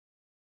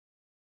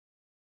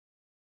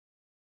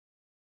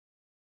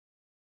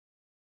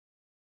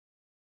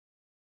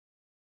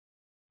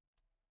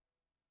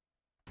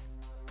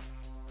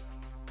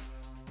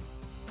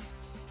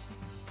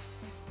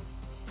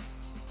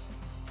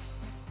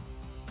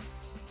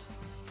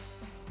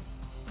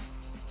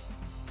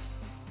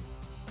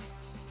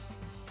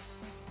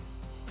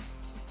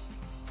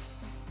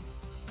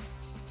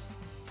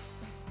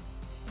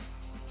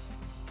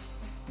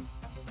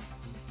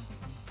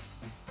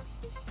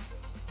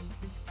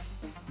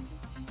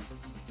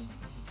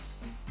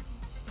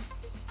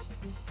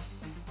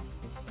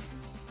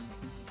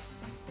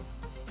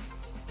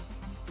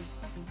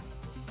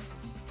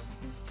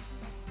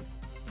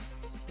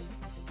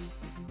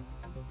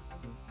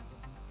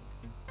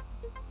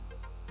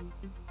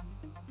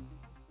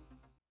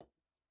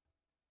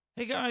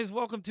Hey guys,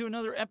 welcome to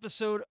another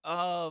episode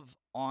of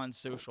On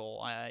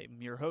Social.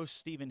 I'm your host,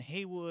 Stephen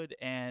Haywood,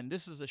 and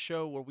this is a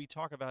show where we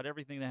talk about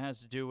everything that has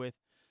to do with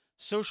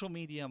social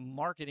media,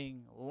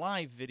 marketing,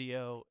 live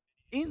video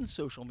in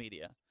social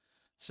media.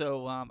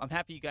 So I'm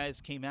happy you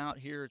guys came out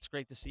here. It's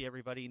great to see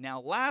everybody. Now,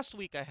 last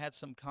week I had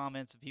some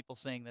comments of people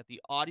saying that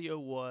the audio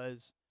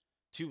was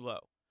too low.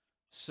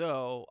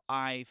 So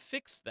I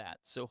fixed that.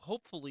 So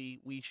hopefully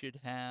we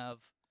should have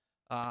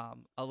a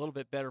little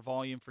bit better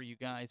volume for you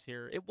guys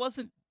here. It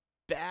wasn't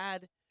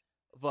bad,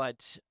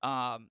 but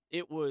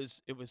it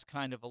was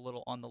kind of a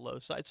little on the low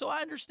side. So I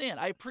understand.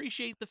 I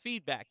appreciate the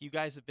feedback. You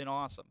guys have been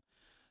awesome.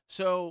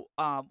 So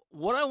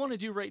what I want to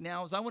do right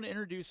now is I want to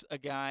introduce a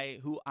guy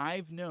who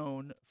I've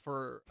known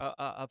for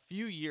a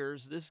few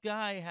years. This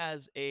guy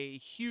has a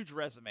huge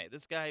resume.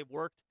 This guy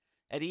worked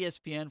at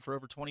ESPN for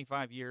over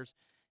 25 years.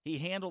 He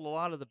handled a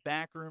lot of the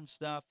backroom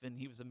stuff, and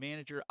he was a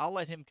manager. I'll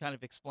let him kind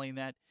of explain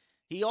that.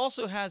 He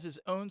also has his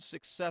own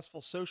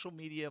successful social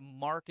media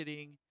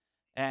marketing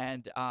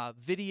and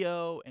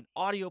video and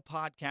audio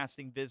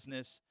podcasting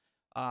business.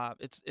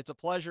 It's a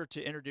pleasure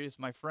to introduce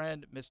my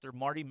friend, Mr.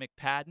 Marty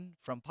McPadden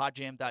from He-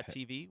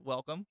 PodJam.tv.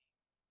 Welcome.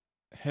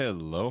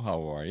 Hello,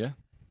 how are you?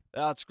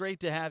 It's great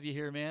to have you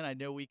here, man. I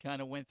know we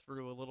kind of went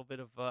through a little bit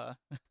of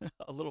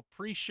a little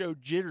pre-show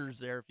jitters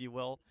there, if you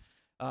will,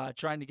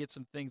 trying to get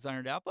some things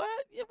ironed out. But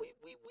yeah, we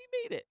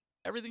made it.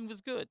 Everything was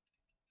good.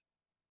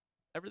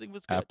 Everything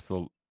was good.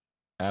 Absolutely,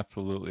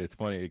 absolutely. It's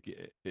funny.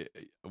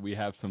 We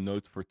have some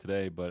notes for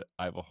today, but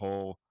I have a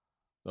whole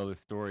other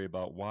story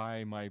about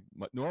why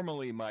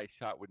normally my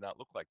shot would not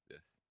look like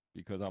this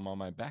because I'm on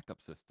my backup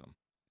system,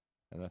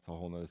 and that's a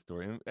whole nother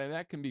story. And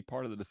that can be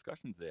part of the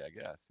discussion today, I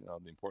guess.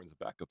 The importance of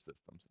backup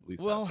systems. At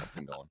least have Well,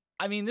 something going.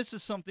 I mean, this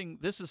is something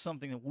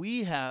that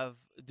we have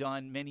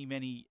done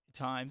many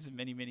times in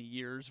many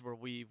years where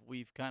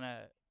we've kind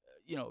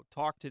of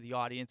talked to the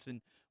audience.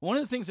 And one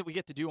of the things that we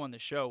get to do on the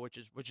show, which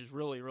is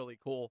really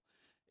cool,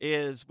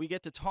 is we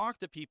get to talk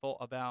to people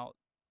about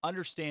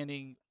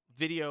understanding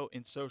video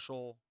and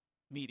social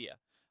media.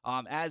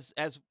 As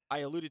I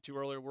alluded to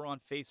earlier, we're on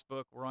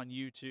Facebook, we're on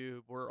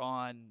YouTube, we're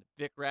on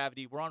Vic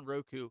Gravity, we're on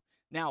Roku.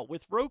 Now,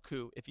 with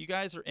Roku, if you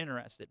guys are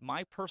interested,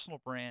 my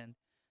personal brand,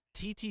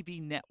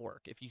 TTB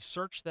Network, if you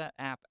search that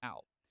app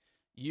out,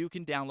 you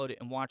can download it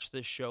and watch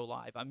this show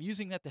live. I'm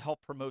using that to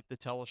help promote the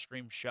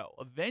Telestream show.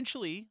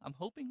 Eventually, I'm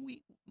hoping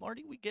we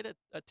get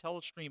a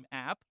Telestream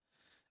app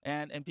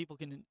and people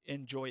can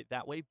enjoy it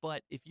that way.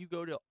 But if you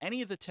go to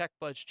any of the Tech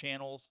Buzz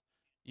channels,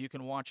 you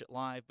can watch it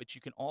live, but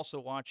you can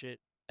also watch it,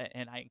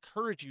 and I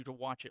encourage you to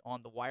watch it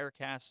on the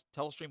Wirecast,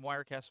 Telestream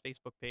Wirecast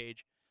Facebook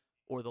page,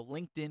 or the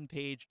LinkedIn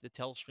page, the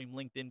Telestream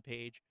LinkedIn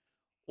page,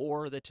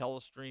 or the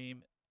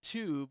Telestream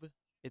Tube.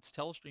 It's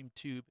Telestream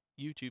Tube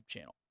YouTube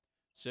channel.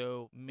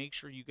 So make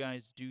sure you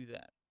guys do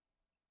that.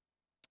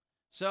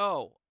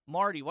 So,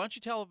 Marty, why don't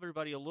you tell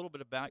everybody a little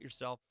bit about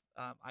yourself?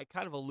 I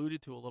kind of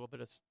alluded to a little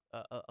bit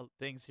of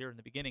things here in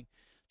the beginning,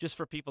 just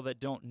for people that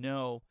don't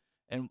know,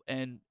 and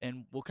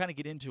we'll kind of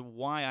get into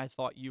why I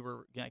thought you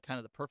were kind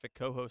of the perfect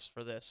co-host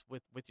for this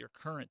with your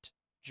current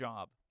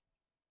job.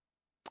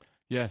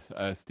 Yes,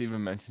 as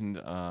Stephen mentioned,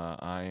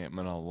 I am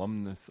an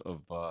alumnus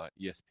of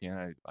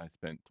ESPN. I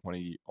spent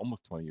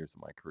almost 20 years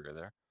of my career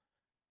there.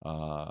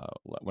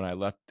 When I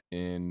left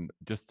in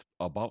just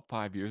about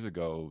 5 years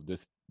ago,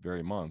 this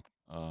very month,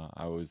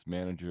 I was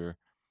manager.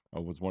 I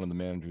was one of the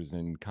managers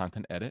in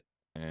content edit,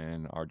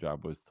 and our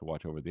job was to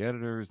watch over the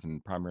editors,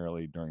 and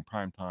primarily during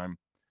prime time.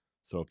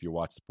 So if you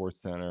watch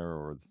Sports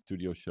Center or the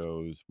studio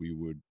shows, we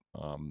would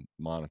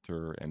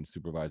monitor and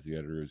supervise the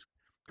editors,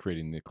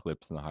 creating the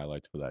clips and the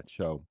highlights for that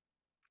show.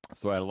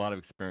 So I had a lot of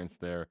experience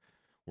there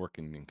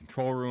working in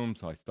control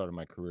rooms. So I started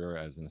my career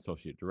as an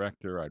associate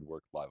director. I'd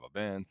worked live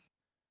events.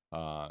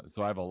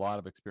 So I have a lot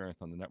of experience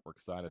on the network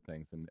side of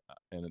things, and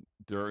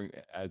during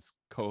as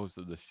co-host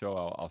of the show,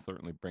 I'll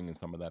certainly bring in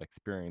some of that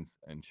experience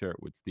and share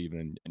it with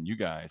Steven and you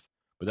guys.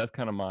 But that's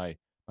kind of my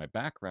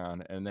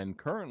background. And then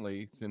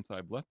currently, since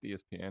I've left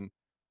ESPN,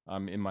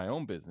 I'm in my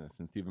own business.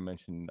 And Steven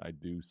mentioned I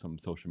do some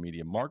social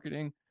media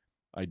marketing.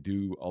 I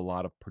do a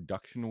lot of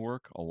production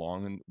work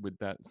with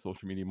that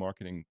social media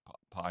marketing,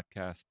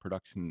 podcast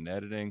production and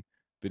editing,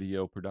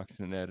 video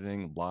production and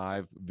editing,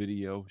 live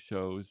video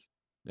shows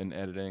and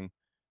editing.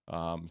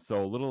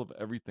 So a little of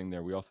everything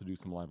there. We also do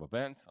some live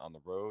events on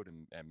the road,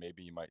 and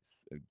maybe you might,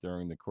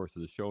 during the course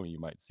of the show, you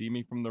might see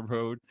me from the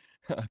road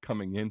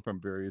coming in from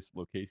various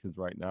locations.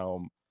 Right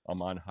now,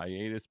 I'm on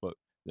hiatus, but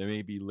there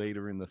may be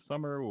later in the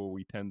summer where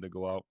we tend to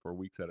go out for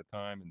weeks at a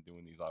time and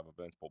doing these live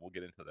events, but we'll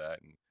get into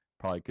that and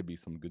probably could be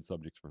some good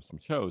subjects for some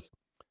shows.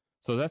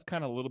 So that's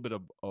kind of a little bit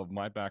of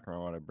my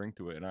background, what I bring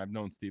to it. And I've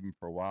known Stephen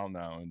for a while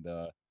now, and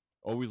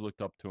always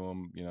looked up to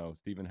him.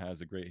 Stephen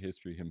has a great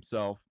history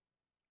himself,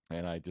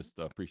 and I just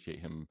appreciate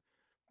him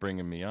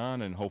bringing me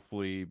on. And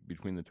hopefully,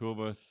 between the two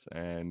of us,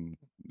 and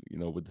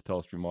with the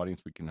Telestream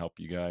audience, we can help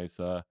you guys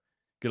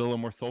get a little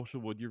more social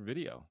with your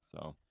video.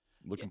 So,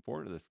 Yeah, looking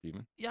forward to this,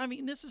 Stephen. yeah. I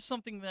mean, this is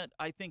something that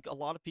I think a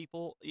lot of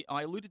people.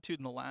 I alluded to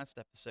in the last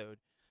episode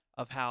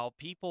of how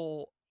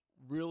people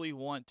really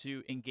want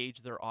to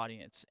engage their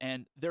audience.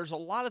 And there's a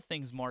lot of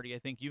things, Marty, I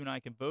think you and I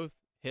can both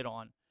hit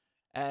on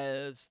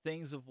as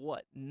things of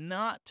what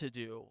not to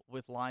do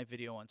with live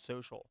video on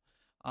social.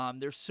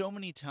 There's so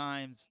many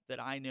times that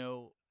I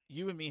know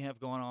you and me have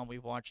gone on,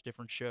 we've watched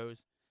different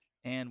shows,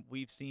 and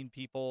we've seen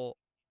people,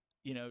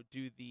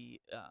 do the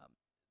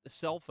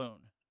cell phone,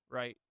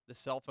 right? The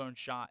cell phone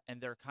shot,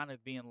 and they're kind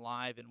of being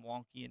live and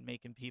wonky and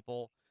making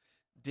people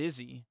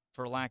dizzy,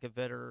 for lack of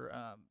better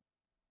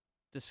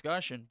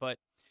discussion. But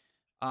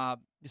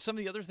some of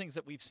the other things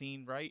that we've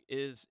seen, right,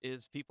 is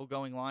people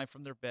going live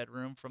from their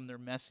bedroom, from their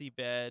messy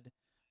bed.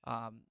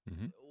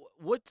 Hmm.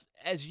 What's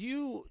as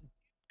you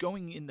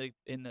going in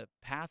the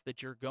path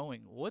that you're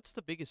going? What's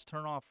the biggest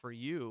turnoff for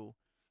you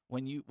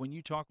when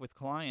you talk with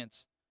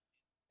clients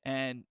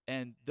and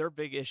their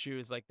big issue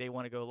is like they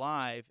want to go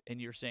live,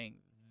 and you're saying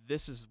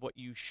this is what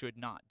you should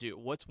not do?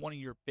 What's one of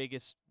your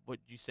biggest, what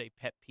you say,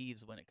 pet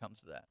peeves when it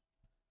comes to that?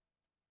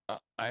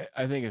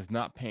 I think it's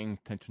not paying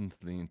attention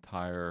to the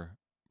entire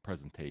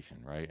presentation,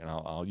 right? And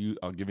I'll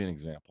give you an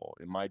example.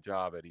 In my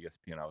job at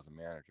ESPN, I was a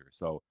manager,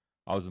 so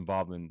I was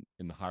involved in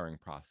the hiring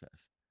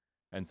process,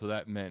 and so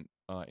that meant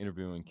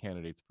interviewing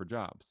candidates for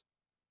jobs.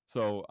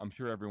 So I'm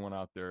sure everyone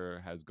out there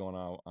has gone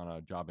out on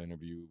a job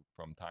interview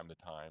from time to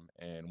time,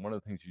 and one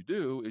of the things you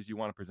do is you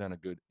want to present a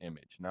good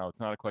image. Now, it's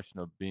not a question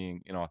of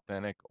being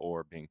inauthentic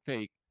or being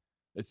fake.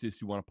 It's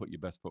just you want to put your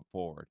best foot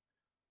forward.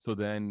 So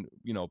then,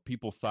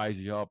 people size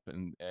you up,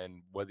 and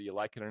whether you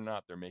like it or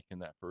not, they're making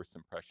that first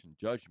impression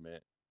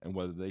judgment and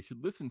whether they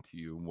should listen to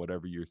you and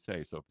whatever you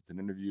say. So if it's an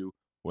interview,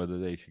 whether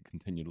they should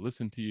continue to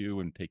listen to you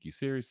and take you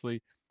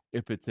seriously.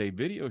 If it's a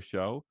video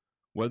show,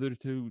 whether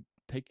to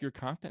take your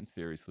content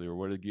seriously or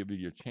whether to give you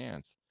your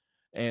chance.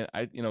 And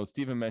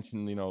Stephen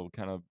mentioned,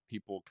 kind of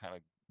people kind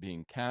of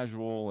being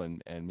casual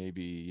and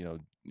maybe,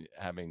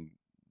 having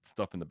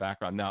stuff in the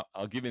background. Now,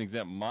 I'll give you an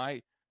example.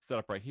 My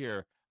setup right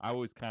here, I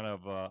was kind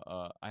of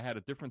I had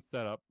a different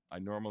setup. I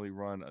normally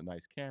run a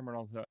nice camera and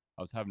all that.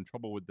 I was having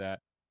trouble with that.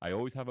 I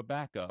always have a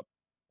backup,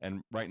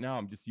 and right now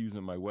I'm just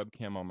using my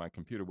webcam on my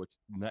computer, which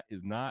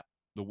is not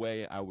the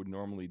way I would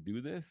normally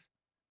do this.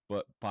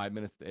 But 5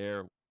 minutes to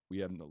air, we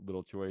have no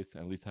little choice,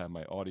 and at least have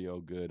my audio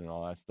good and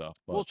all that stuff.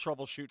 We'll But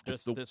troubleshoot it's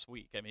just the this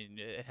week. I mean,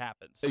 it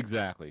happens.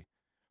 exactly,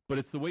 but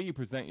it's the way you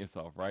present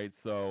yourself, right?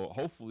 So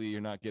hopefully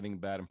you're not getting a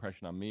bad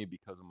impression on me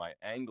because of my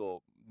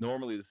angle.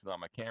 Normally this is not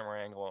my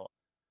camera angle,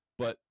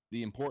 but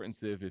the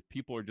importance of if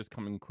people are just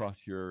coming across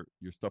your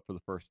stuff for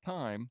the first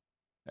time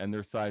and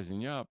they're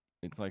sizing you up,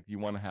 it's like you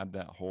want to have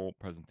that whole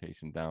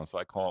presentation down. So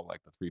I call it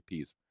like the three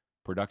P's: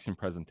 production,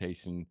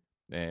 presentation,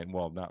 and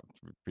well, not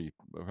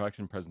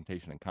production,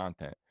 presentation, and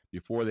content.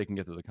 Before they can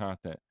get to the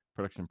content,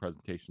 production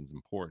presentation is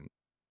important.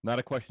 Not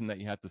a question that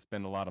you have to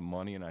spend a lot of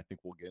money, and I think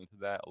we'll get into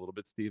that a little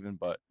bit, Stephen.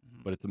 But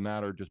Mhm. but it's a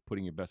matter of just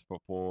putting your best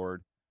foot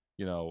forward,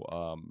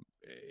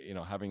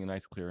 having a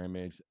nice clear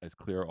image, as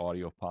clear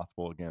audio as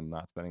possible. Again,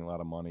 not spending a lot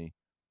of money,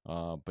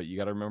 but you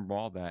got to remember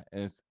all that.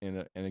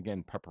 And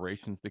again,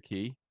 preparation's the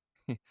key.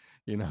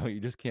 You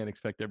just can't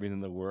expect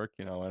everything to work.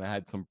 And I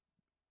had some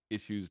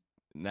issues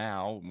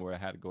now where I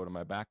had to go to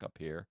my backup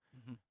here,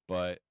 Mhm.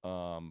 but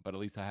at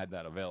least I had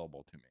that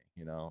available to me.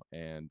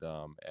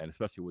 And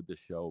especially with this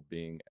show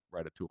being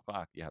right at 2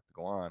 o'clock, you have to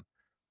go on.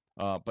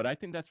 But I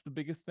think that's the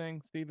biggest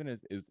thing, Stephen,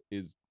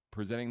 is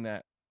presenting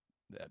a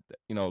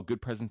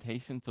good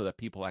presentation so that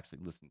people actually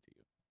listen to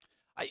you.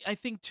 I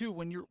think too,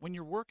 when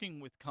you're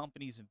working with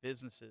companies and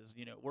businesses,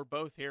 we're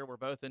both here. We're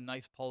both in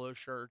nice polo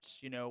shirts.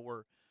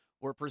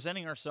 We're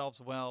presenting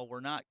ourselves well.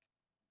 We're not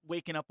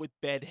waking up with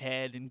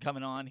bedhead and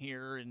coming on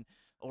here and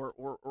or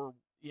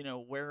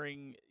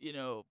wearing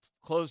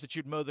clothes that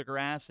you'd mow the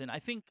grass in. I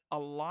think a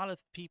lot of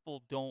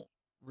people don't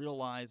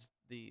realize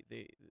the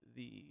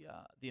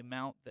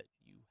amount that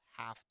you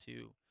have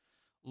to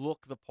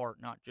look the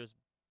part, not just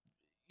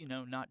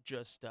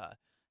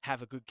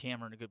have a good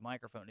camera and a good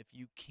microphone. If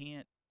you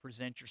can't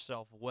present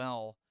yourself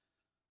well,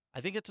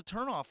 I think it's a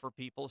turnoff for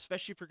people,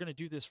 especially if you're going to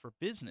do this for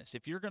business.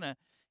 If you're gonna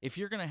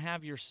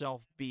have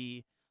yourself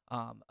be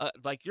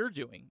like you're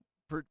doing,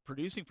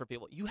 producing for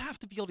people, you have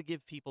to be able to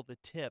give people the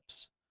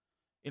tips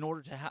in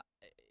order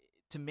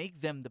to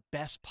make them the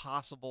best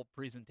possible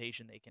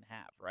presentation they can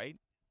have. Right?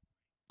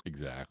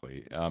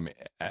 Exactly.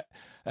 a-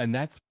 and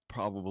that's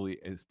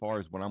probably, as far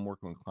as when I'm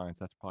working with clients,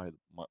 that's probably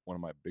one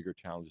of my bigger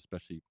challenges,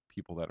 especially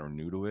people that are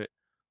new to it.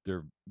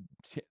 They're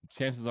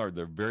chances are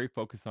they're very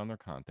focused on their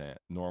content.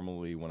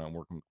 Normally, when I'm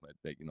working with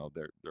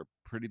that, they're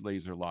pretty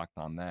laser locked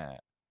on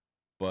that,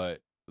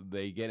 but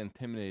they get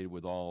intimidated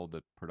with all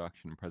the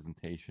production and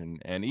presentation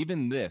and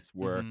even this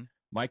where Mm-hmm.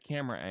 my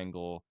camera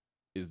angle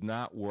is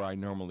not where I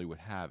normally would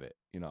have it.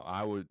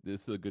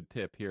 This is a good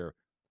tip here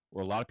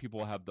where a lot of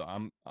people have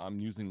I'm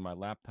using my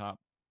laptop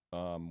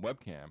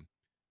webcam,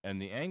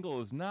 and the angle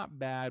is not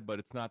bad, but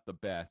it's not the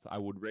best. I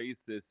would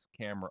raise this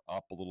camera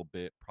up a little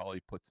bit,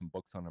 probably put some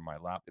books under my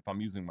lap if I'm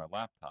using my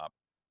laptop,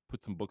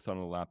 put some books on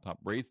the laptop,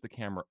 raise the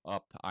camera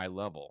up to eye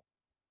level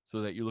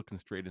so that you're looking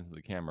straight into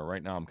the camera.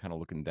 Right now, I'm kind of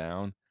looking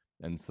down,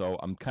 and so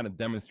I'm kind of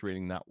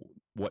demonstrating that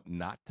what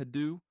not to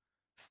do.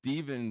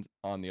 Steven,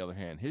 on the other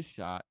hand, his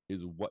shot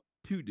is what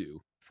to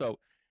do. So,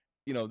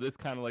 this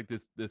kind of like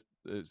this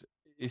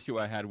issue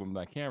I had with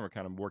my camera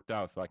kind of worked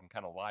out, so I can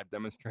kind of live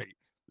demonstrate.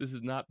 This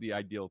is not the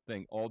ideal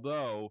thing,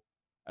 although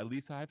at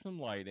least I have some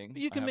lighting.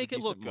 You I can have a make it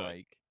look decent good.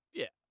 mic.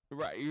 Yeah.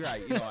 Right, you're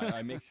right.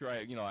 I make sure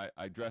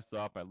I dress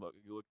up.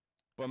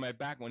 But my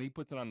back when he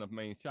puts it on the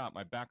main shot,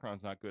 my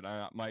background's not good.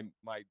 My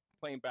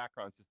plain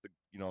background's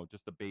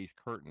just a beige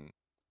curtain,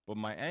 but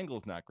my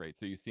angle's not great.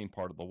 So you're seeing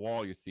part of the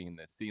wall, you're seeing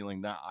the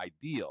ceiling, not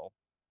ideal.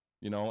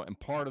 And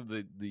part of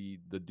the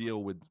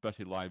deal with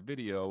especially live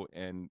video,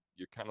 and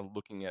you're kind of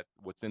looking at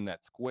what's in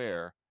that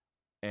square,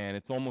 and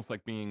it's almost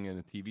like being in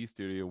a TV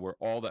studio where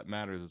all that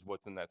matters is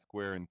what's in that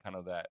square, and kind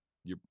of that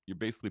you're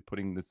basically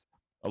putting this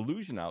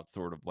illusion out,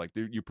 sort of like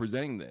you're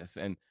presenting this,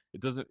 and it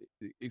doesn't.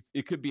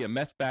 It could be a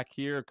mess back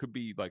here. It could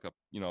be like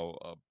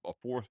a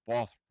forced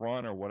false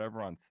front or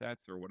whatever on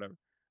sets or whatever.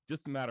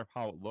 Just a matter of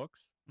how it looks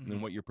and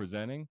Hmm. what you're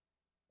presenting,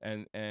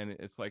 and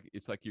it's like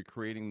you're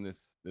creating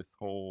this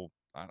whole.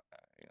 A I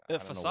don't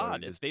know what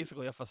facade. it It's is.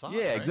 basically a facade, Yeah,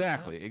 right? Yeah.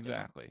 exactly, Yeah.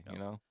 exactly.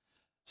 Yeah.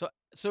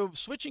 So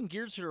switching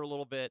gears here a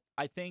little bit,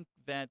 I think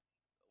that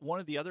one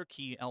of the other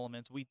key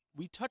elements we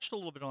touched a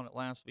little bit on it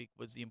last week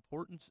was the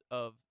importance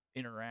of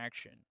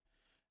interaction.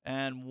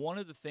 And one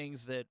of the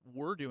things that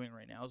we're doing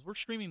right now is we're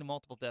streaming to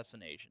multiple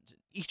destinations,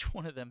 and each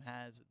one of them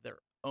has their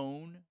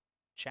own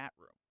chat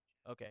room.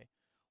 Okay.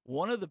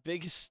 One of the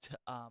biggest,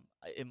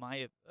 in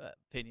my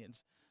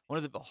opinions, one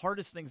of the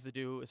hardest things to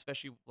do,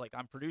 especially like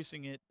I'm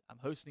producing it, I'm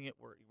hosting it,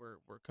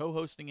 we're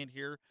co-hosting it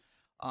here.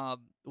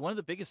 One of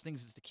the biggest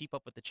things is to keep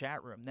up with the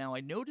chat room. Now,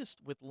 I noticed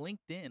with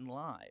LinkedIn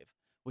Live,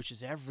 which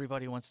is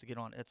everybody wants to get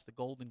on. It's the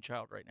golden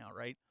child right now,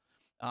 right?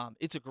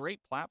 It's a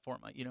great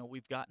platform.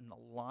 We've gotten a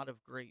lot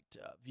of great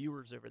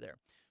viewers over there.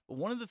 But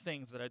one of the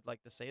things that I'd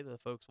like to say to the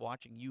folks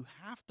watching, you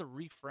have to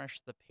refresh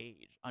the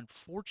page,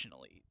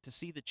 unfortunately, to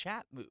see the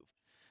chat move.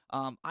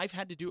 I've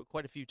had to do it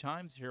quite a few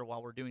times here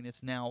while we're doing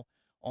this now.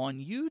 On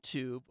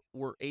YouTube,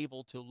 we're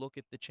able to look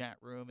at the chat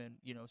room and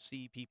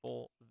see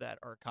people that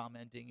are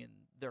commenting, and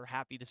they're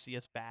happy to see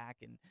us back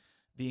and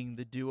being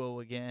the duo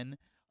again.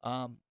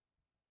 Um,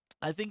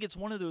 I think it's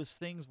one of those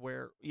things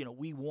where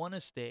we want to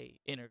stay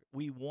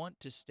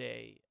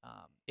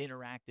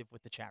interactive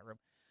with the chat room,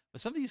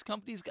 but some of these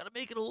companies got to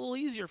make it a little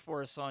easier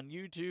for us on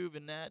YouTube,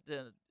 and that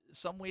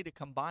some way to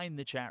combine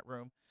the chat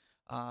room,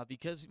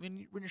 because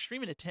when you're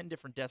streaming to 10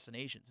 different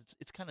destinations,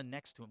 it's kind of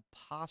next to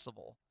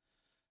impossible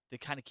to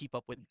kind of keep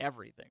up with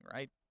everything,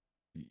 right?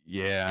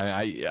 Yeah,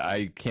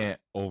 I can't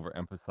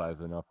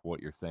overemphasize enough what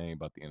you're saying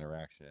about the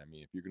interaction. I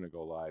mean, if you're gonna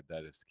go live,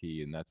 that is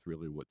key, and that's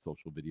really what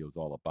social video is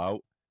all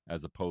about,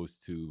 as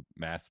opposed to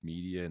mass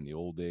media in the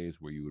old days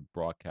where you would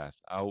broadcast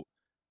out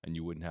and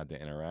you wouldn't have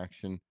the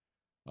interaction.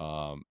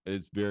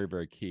 It's very,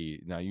 very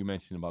key. Now, you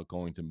mentioned about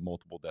going to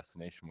multiple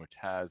destination, which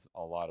has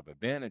a lot of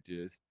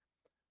advantages,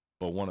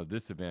 but one of the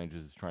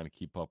disadvantages is trying to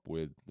keep up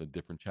with the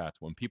different chats.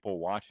 When people are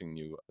watching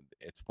you,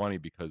 it's funny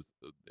because,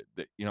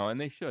 and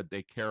they should.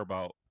 They care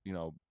about,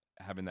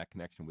 having that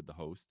connection with the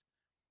host,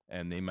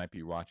 and they might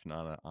be watching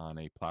on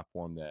a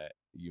platform that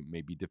you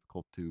may be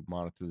difficult to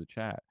monitor the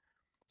chat.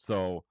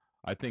 So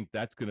I think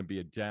that's going to be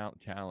a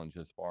challenge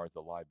as far as the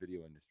live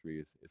video industry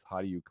is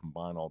how do you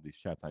combine all these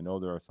chats? I know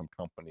there are some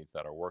companies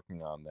that are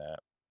working on that,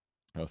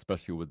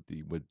 especially with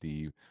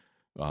the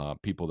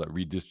people that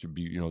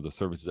redistribute, the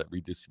services that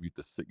redistribute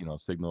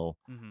signal,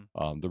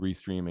 Mm-hmm. the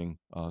restreaming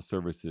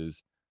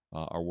services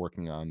are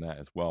working on that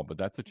as well. But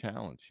that's a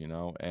challenge,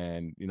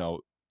 and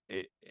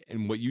it,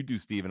 and what you do,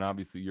 Stephen,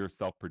 obviously you're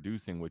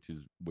self-producing, which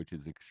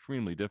is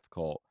extremely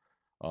difficult.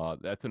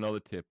 That's another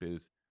tip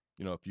is,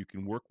 if you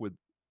can work with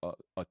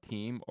a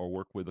team or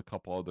work with a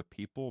couple other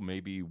people,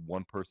 maybe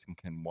one person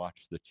can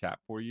watch the chat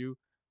for you,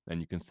 and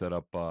you can set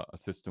up a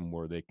system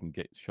where they can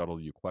shuttle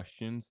you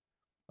questions,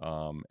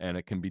 and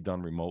it can be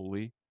done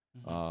remotely.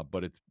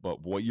 Mm-hmm.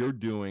 But what you're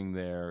doing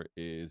there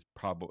is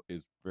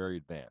very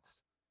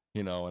advanced,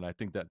 and I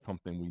think that's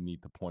something we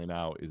need to point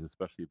out is,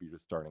 especially if you're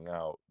just starting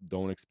out,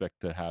 don't expect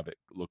to have it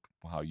look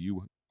how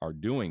you are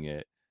doing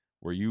it,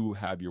 where you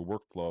have your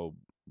workflow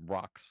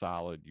rock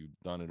solid. You've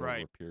done it over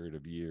Right. a period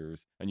of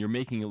years, and you're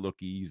making it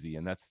look easy,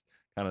 and that's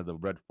kind of the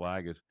red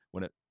flag is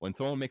when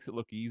someone makes it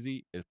look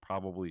easy, it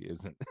probably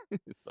isn't.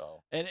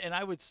 So And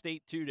I would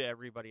state too to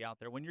everybody out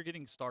there, when you're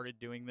getting started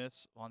doing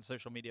this on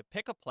social media,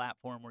 pick a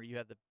platform where you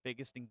have the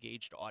biggest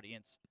engaged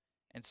audience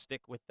and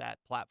stick with that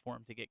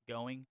platform to get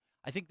going.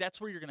 I think that's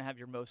where you're going to have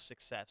your most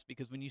success,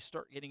 because when you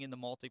start getting into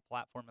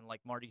multi-platform, and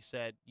like Marty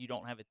said, you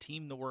don't have a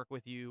team to work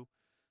with you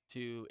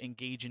to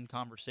engage in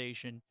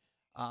conversation.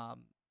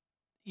 Um,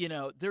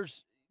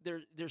 there's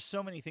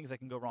so many things that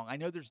can go wrong. I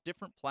know there's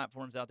different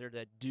platforms out there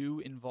that do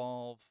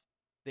involve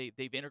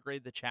they've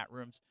integrated the chat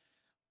rooms,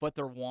 but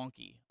they're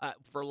wonky.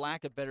 For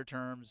lack of better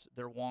terms,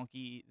 they're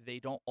wonky. They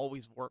don't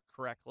always work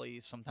correctly.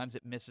 Sometimes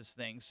it misses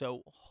things.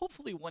 So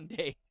hopefully one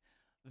day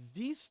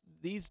these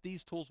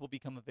tools will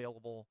become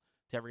available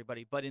to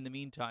everybody. But in the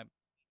meantime,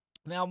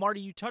 now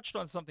Marty, you touched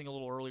on something a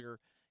little earlier.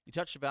 You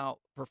touched about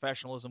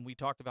professionalism. We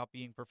talked about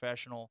being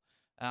professional.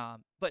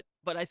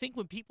 But I think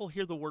when people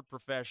hear the word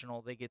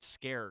professional, they get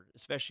scared,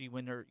 especially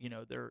when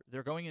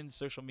they're going into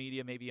social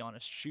media maybe on a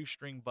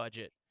shoestring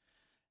budget,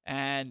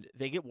 and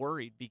they get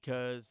worried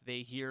because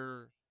they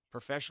hear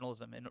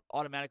professionalism, and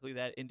automatically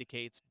that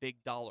indicates big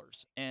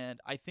dollars. And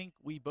I think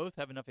we both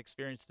have enough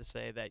experience to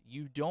say that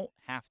you don't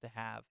have to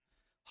have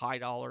high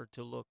dollar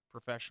to look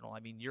professional. I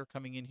mean, you're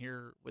coming in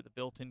here with a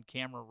built-in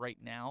camera right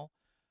now.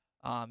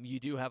 You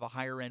do have a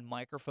higher end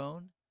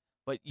microphone,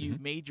 but you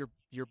Hmm. made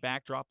your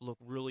backdrop look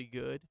really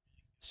good,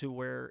 so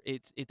where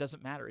it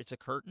doesn't matter. It's a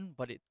curtain,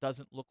 but it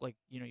doesn't look like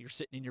you're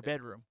sitting in your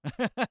bedroom.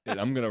 And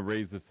I'm gonna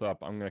raise this up.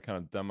 I'm gonna kind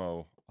of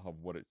demo of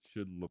what it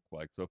should look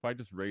like. So if I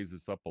just raise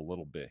this up a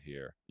little bit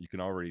here, you can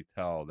already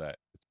tell that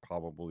it's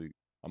probably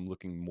I'm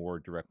looking more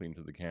directly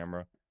into the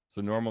camera. So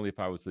normally, if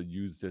I was to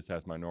use this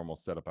as my normal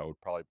setup, I would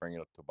probably bring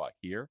it up to about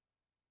here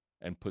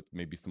and put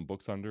maybe some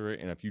books under it.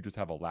 And if you just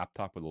have a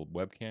laptop with a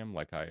webcam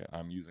like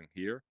I'm using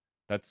here,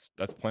 that's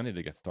plenty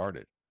to get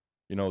started.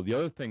 The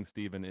other thing,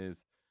 Stephen,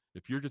 is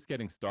if you're just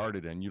getting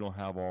started and you don't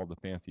have all the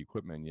fancy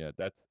equipment yet,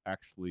 that's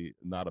actually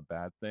not a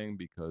bad thing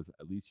because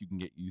at least you can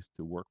get used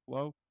to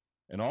workflow.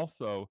 And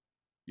also,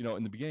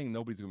 in the beginning,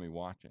 nobody's going to be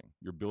watching.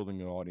 You're building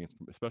an audience,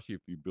 especially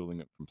if you're building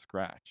it from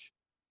scratch.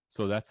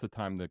 So that's the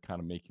time to kind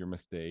of make your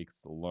mistakes,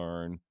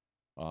 learn,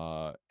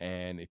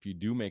 and if you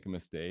do make a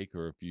mistake,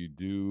 or if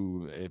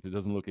it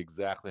doesn't look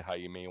exactly how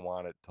you may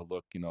want it to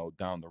look,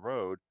 down the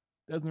road,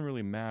 doesn't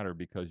really matter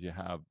because you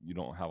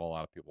don't have a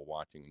lot of people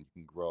watching, and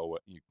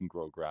you can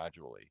grow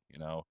gradually.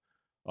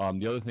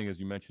 The other thing is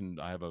you mentioned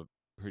I have a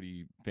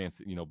pretty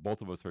fancy.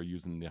 Both of us are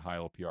using the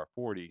Hilo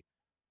PR40.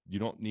 You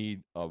don't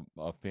need a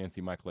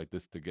fancy mic like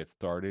this to get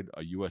started.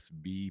 A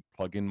USB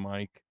plug-in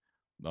mic.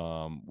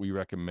 We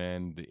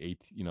recommend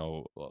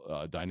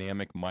a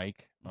dynamic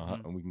mic,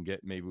 Hmm. and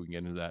maybe we can get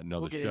into that in We'll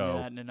another get into show.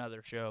 that in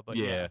another show, but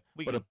yeah, Yeah,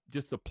 we but can.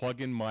 just a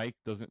plug-in mic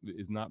doesn't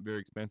is not very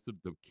expensive.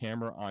 The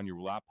camera on your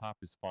laptop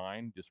is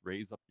fine. Just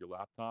raise up your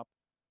laptop.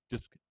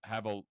 Just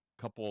have a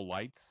couple of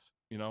lights,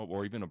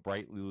 or even a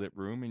brightly lit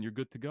room, and you're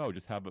good to go.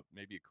 Just have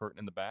maybe a curtain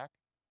in the back,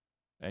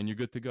 and you're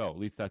good to go. At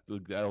least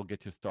that'll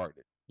get you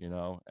started,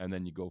 and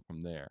then you go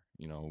from there.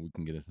 We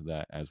can get into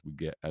that as we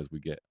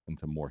get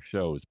into more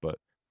shows. But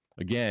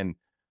again,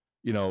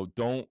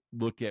 don't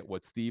look at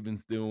what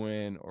Steven's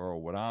doing or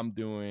what I'm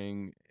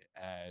doing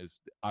as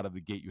out of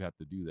the gate you have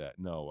to do that.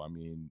 No, I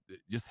mean,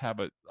 just have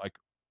it like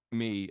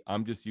me.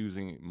 I'm just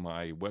using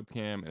my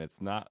webcam, and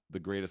it's not the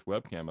greatest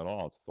webcam at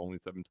all. It's only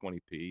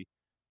 720p.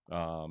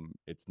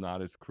 It's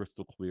not as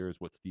crystal clear as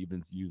what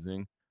Steven's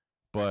using.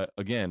 But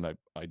again,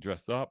 I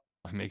dress up.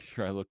 I make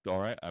sure I look all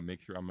right. I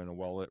make sure I'm in a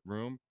well lit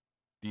room.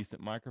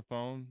 Decent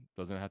microphone.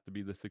 Doesn't have to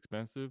be this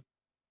expensive.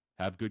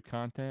 Have good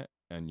content,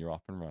 and you're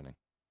off and running.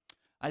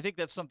 I think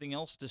that's something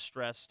else to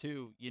stress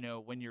too.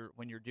 When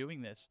you're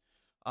doing this,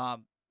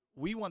 um,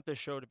 we want this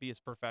show to be as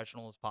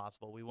professional as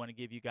possible. We want to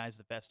give you guys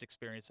the best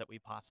experience that we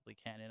possibly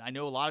can. And I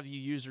know a lot of you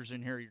users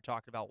in here, you're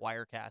talking about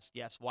Wirecast.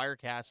 Yes,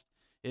 Wirecast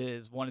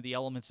is one of the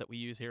elements that we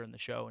use here in the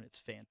show, and it's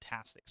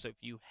fantastic. So if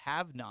you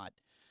have not,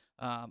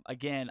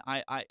 again,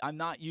 I'm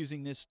not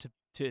using this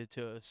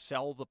to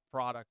sell the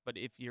product, but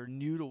if you're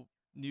new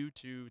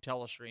to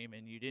Telestream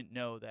and you didn't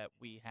know that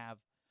we have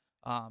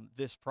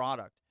this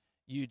product,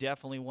 you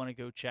definitely want to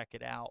go check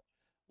it out.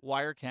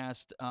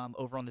 Wirecast,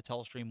 over on the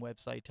Telestream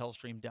website,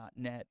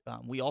 telestream.net.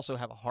 We also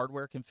have a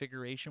hardware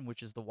configuration,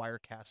 which is the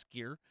Wirecast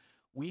gear.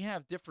 We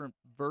have different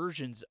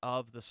versions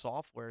of the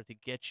software to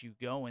get you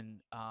going,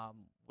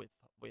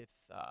 with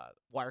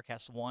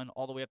Wirecast One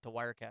all the way up to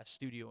Wirecast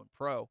Studio and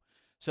Pro.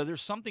 So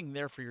there's something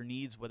there for your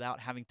needs without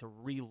having to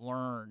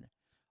relearn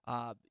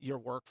your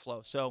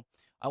workflow. So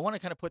I want to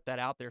kind of put that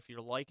out there. If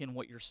you're liking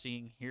what you're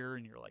seeing here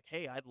and you're like,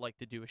 hey, I'd like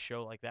to do a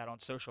show like that on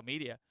social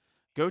media,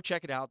 go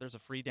check it out. There's a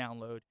free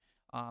download.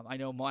 I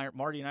know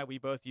Marty and I, we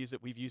both use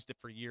it. We've used it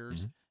for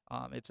years.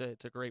 Hmm. It's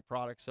a great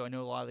product. So I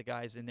know a lot of the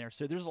guys in there.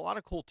 So there's a lot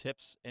of cool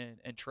tips and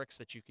tricks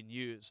that you can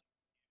use.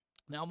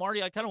 Now,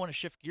 Marty, I kind of want to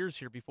shift gears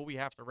here before we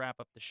have to wrap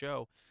up the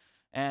show.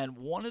 And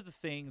one of the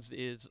things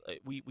is,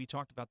 we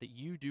talked about that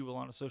you do a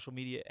lot of social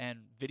media and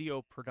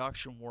video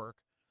production work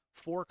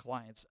for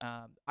clients.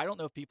 I don't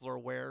know if people are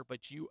aware,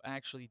 but you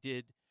actually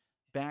did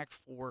back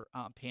for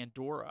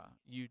Pandora.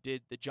 You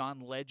did the John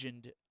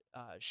Legend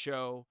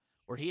show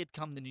where he had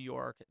come to New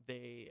York.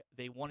 They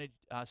wanted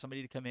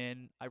somebody to come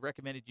in. I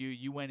recommended you.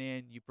 You went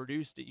in. You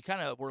produced it. You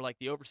kind of were like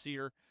the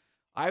overseer.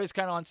 I was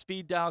kind of on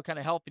speed dial, kind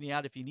of helping you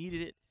out if you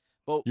needed it.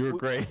 But You were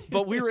great.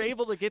 but we were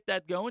able to get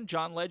that going.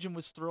 John Legend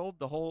was thrilled.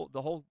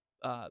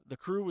 The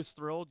crew was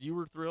thrilled. You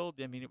were thrilled.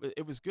 I mean,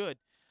 it was good.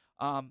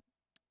 Um,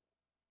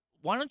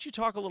 why don't you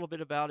talk a little bit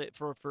about it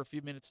for a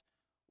few minutes?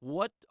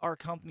 What are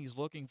companies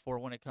looking for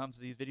when it comes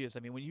to these videos?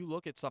 I mean, when you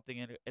look at something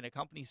and a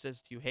company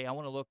says to you, "Hey, I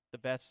want to look the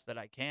best that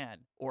I can,"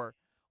 or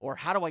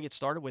 "How do I get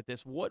started with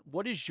this?" What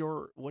is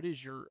your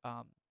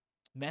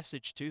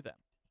message to them?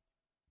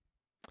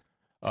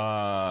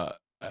 uh,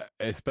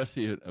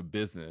 Especially a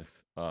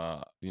business,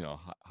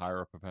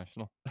 hire a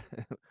professional,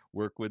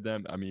 work with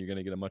them. I mean, you're going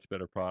to get a much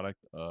better product.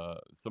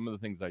 Some of the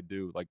things I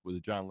do, like with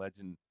the John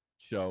Legend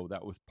show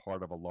that was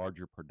part of a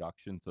larger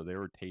production. So they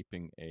were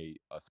taping a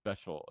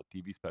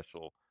TV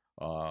special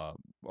uh,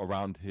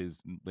 around his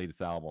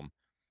latest album.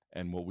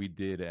 And what we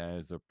did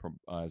as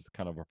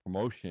kind of a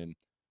promotion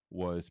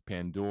was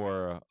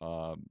Pandora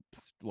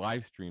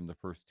live streamed the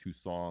first two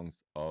songs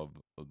of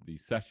the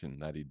session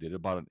that he did.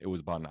 It was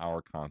about an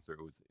hour concert.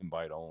 It was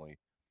invite only,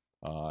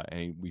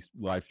 we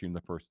live streamed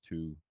the first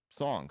two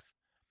songs.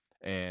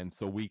 And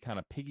so we kind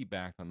of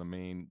piggybacked on the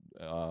main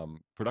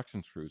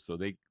production crew. So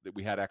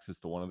we had access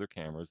to one of their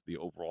cameras, the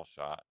overall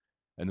shot,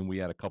 and then we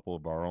had a couple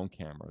of our own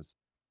cameras.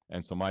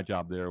 And so my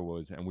job there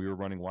was, and we were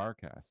running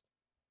Wirecast,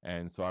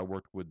 and so I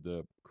worked with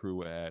the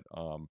crew at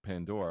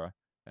Pandora,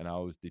 and I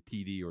was the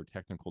TD or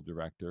technical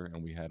director,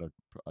 and we had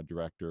a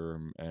director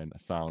and a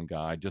sound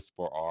guy just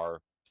for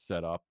our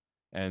setup.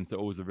 And so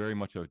it was a very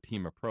much of a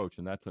team approach,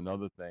 and that's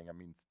another thing. I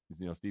mean,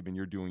 Stephen,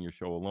 you're doing your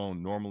show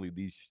alone. Normally,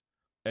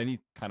 any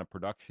kind of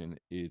production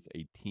is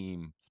a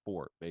team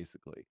sport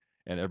basically,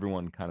 and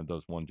everyone kind of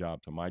does one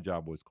job. So my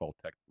job was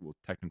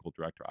technical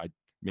director. I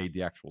made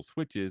the actual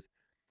switches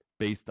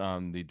based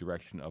on the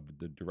direction of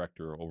the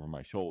director over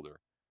my shoulder.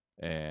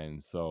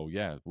 And so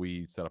yeah,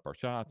 we set up our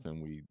shots,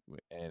 and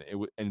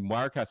and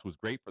Wirecast was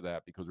great for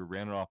that because we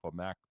ran it off a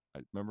Mac. I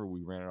remember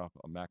we ran it off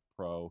a Mac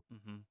Pro,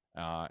 Hmm.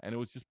 and it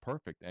was just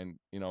perfect. And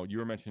you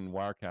were mentioning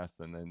Wirecast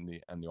and then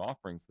the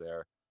offerings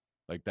there,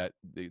 like that.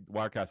 The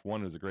Wirecast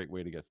One is a great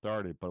way to get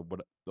started. But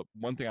what the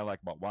one thing I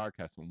like about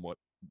Wirecast and what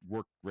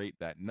worked great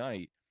that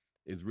night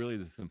is really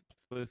the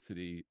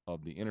simplicity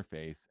of the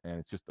interface, and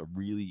it's just a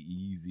really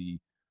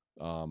easy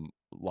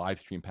live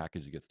stream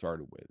package to get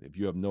started with. If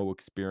you have no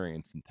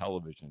experience in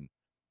television,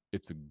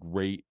 it's a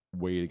great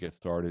way to get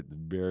started. It's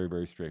very,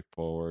 very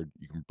straightforward.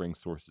 You can bring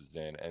sources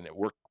in, and it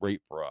worked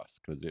great for us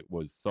because it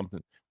was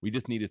something we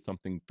just needed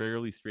something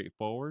fairly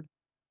straightforward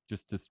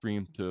just to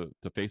stream to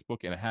Facebook,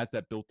 and it has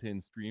that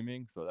built-in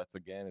streaming. So that's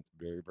again, it's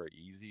very, very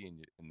easy,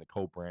 and the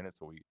co-branded.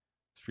 So we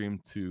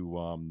streamed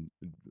to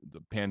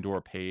the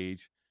Pandora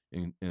page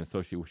in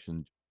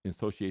association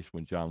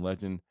with John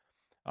Legend,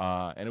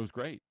 and it was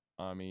great.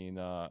 I mean,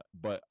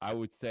 but I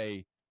would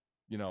say,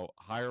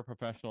 hire a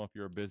professional if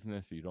you're a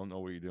business. You don't know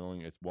what you're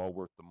doing. It's well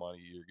worth the money.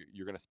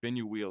 You're going to spin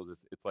your wheels.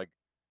 It's like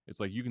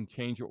you can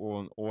change your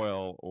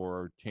oil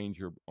or change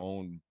your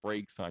own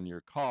brakes on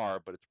your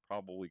car, but it's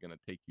probably going to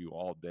take you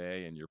all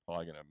day, and you're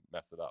probably going to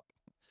mess it up.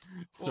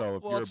 Well, So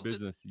if well, you're a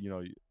business,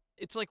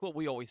 it's like what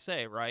we always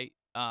say, right?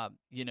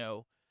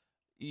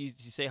 You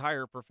say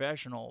hire a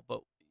professional,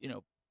 but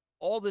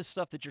all this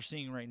stuff that you're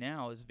seeing right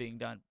now is being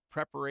done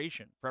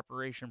preparation,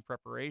 preparation,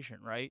 preparation,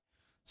 right?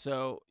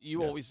 So you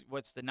yes. always,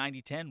 what's the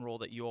 90-10 rule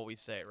that you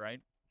always say, right?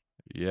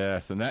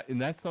 Yes, and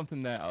that's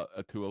something that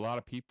to a lot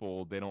of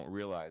people they don't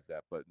realize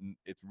that, but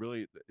it's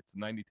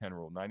 90-10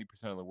 rule. 90%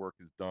 of the work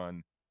is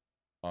done,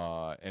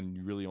 and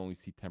you really only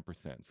see 10%.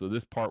 So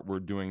this part we're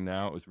doing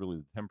now is really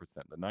the 10%.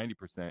 The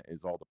 90%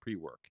 is all the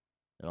pre-work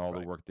and all the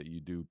Right. work that you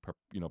do,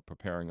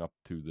 preparing up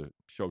to the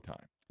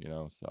showtime.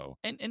 So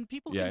And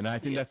people yeah, can and I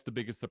see think it. that's the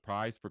biggest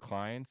surprise for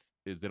clients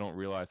is they don't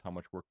realize how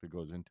much work that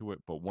goes into it.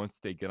 But once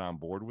they get on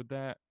board with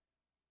that,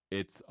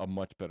 it's a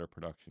much better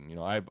production.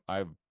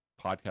 I've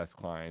podcast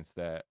clients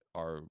that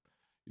are,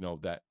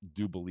 that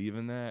do believe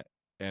in that,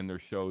 and their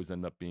shows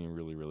end up being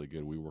really, really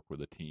good. We work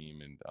with a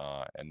team,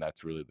 and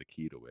that's really the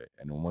key to it.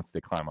 And then once they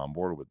climb on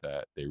board with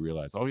that, they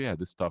realize, oh yeah,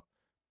 this stuff,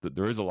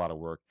 there is a lot of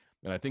work.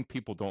 And I think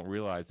people don't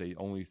realize they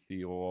only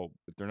see, well,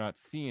 if they're not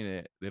seeing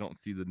it, they don't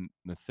see the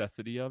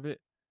necessity of it,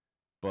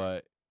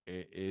 but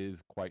it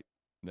is quite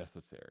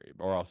necessary,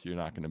 or else you're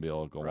not going to be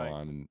able to go Right.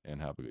 on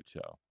and have a good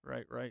show.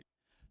 Right, right.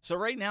 So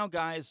right now,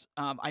 guys,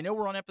 I know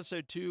we're on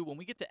episode 2. When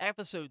we get to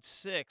episode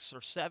 6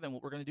 or 7,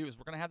 what we're going to do is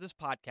we're going to have this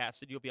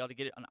podcast, and you'll be able to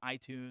get it on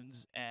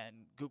iTunes and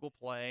Google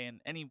Play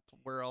and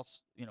anywhere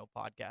else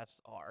podcasts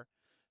are.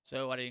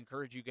 So I'd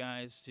encourage you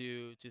guys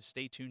to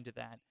stay tuned to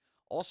that.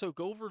 Also,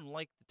 go over and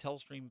like the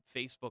Telestream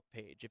Facebook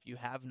page if you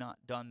have not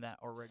done that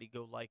already.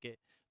 Go like it.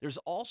 There's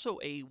also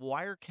a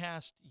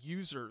Wirecast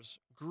users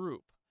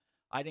group.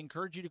 I'd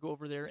encourage you to go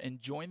over there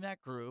and join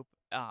that group.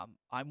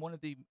 I'm one of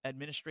the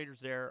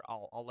administrators there.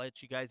 I'll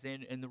let you guys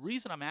in. And the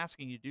reason I'm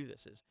asking you to do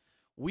this is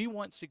we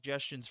want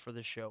suggestions for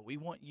the show. We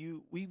want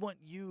you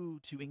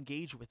to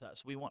engage with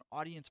us. We want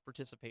audience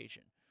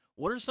participation.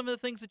 What are some of the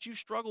things that you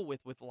struggle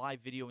with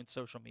live video and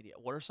social media?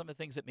 What are some of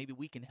the things that maybe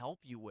we can help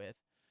you with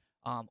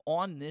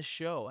on this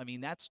show? I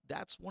mean, that's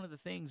one of the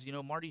things.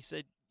 Marty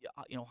said,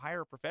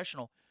 hire a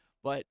professional.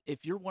 But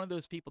if you're one of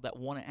those people that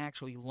want to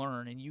actually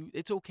learn, and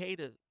it's okay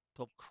to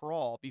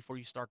crawl before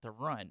you start to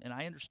run. And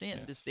I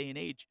understand this Yes. day and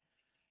age,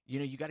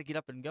 you got to get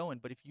up and going.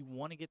 But if you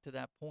want to get to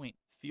that point,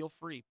 feel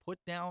free.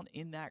 Put down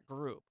in that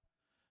group.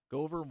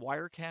 Go over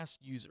Wirecast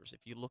users.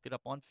 If you look it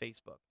up on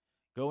Facebook,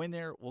 go in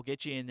there. We'll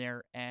get you in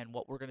there. And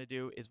what we're going to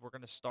do is we're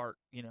going to start,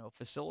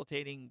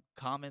 facilitating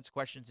comments,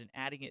 questions, and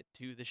adding it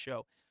to the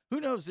show.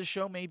 Who knows? This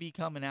show may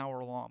become an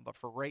hour long, but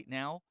for right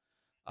now,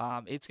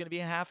 it's going to be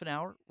a half an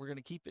hour. We're going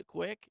to keep it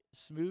quick,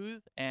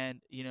 smooth,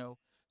 and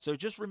so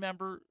just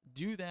remember,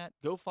 do that.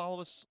 Go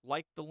follow us,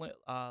 like the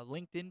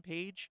LinkedIn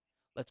page.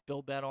 Let's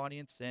build that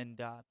audience, and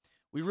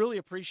We really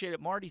appreciate it.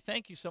 Marty,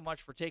 thank you so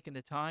much for taking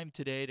the time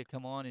today to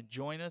come on and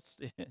join us,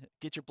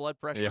 get your blood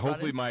Yeah, pressure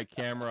hopefully running. my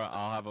camera,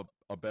 I'll have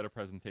a better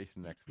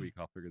presentation next week.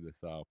 I'll figure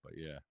this out. But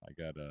yeah,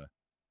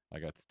 I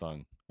got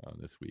stung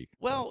this week.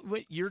 But Well,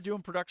 you're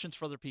doing productions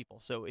for other people,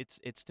 so it's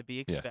to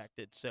be yes.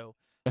 expected. So,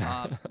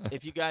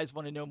 if you guys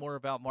want to know more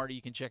about Marty,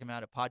 you can check him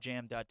out at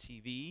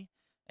podjam.tv,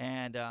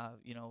 and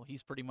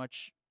he's pretty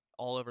much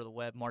all over the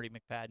web. Marty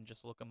McPadden,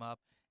 just look him up.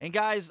 And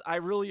guys, I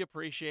really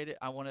appreciate it.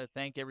 I want to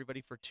thank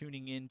everybody for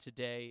tuning in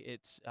today.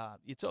 It's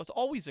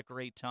always a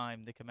great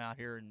time to come out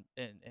here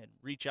and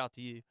reach out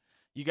to you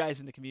guys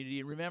in the community.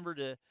 And remember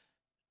to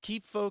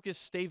keep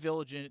focused, stay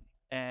vigilant,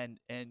 and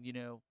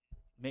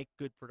make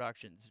good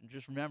productions. And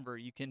just remember,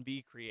 you can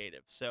be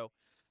creative. So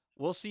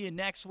we'll see you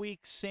next week,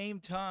 same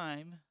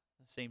time,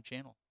 same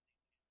channel.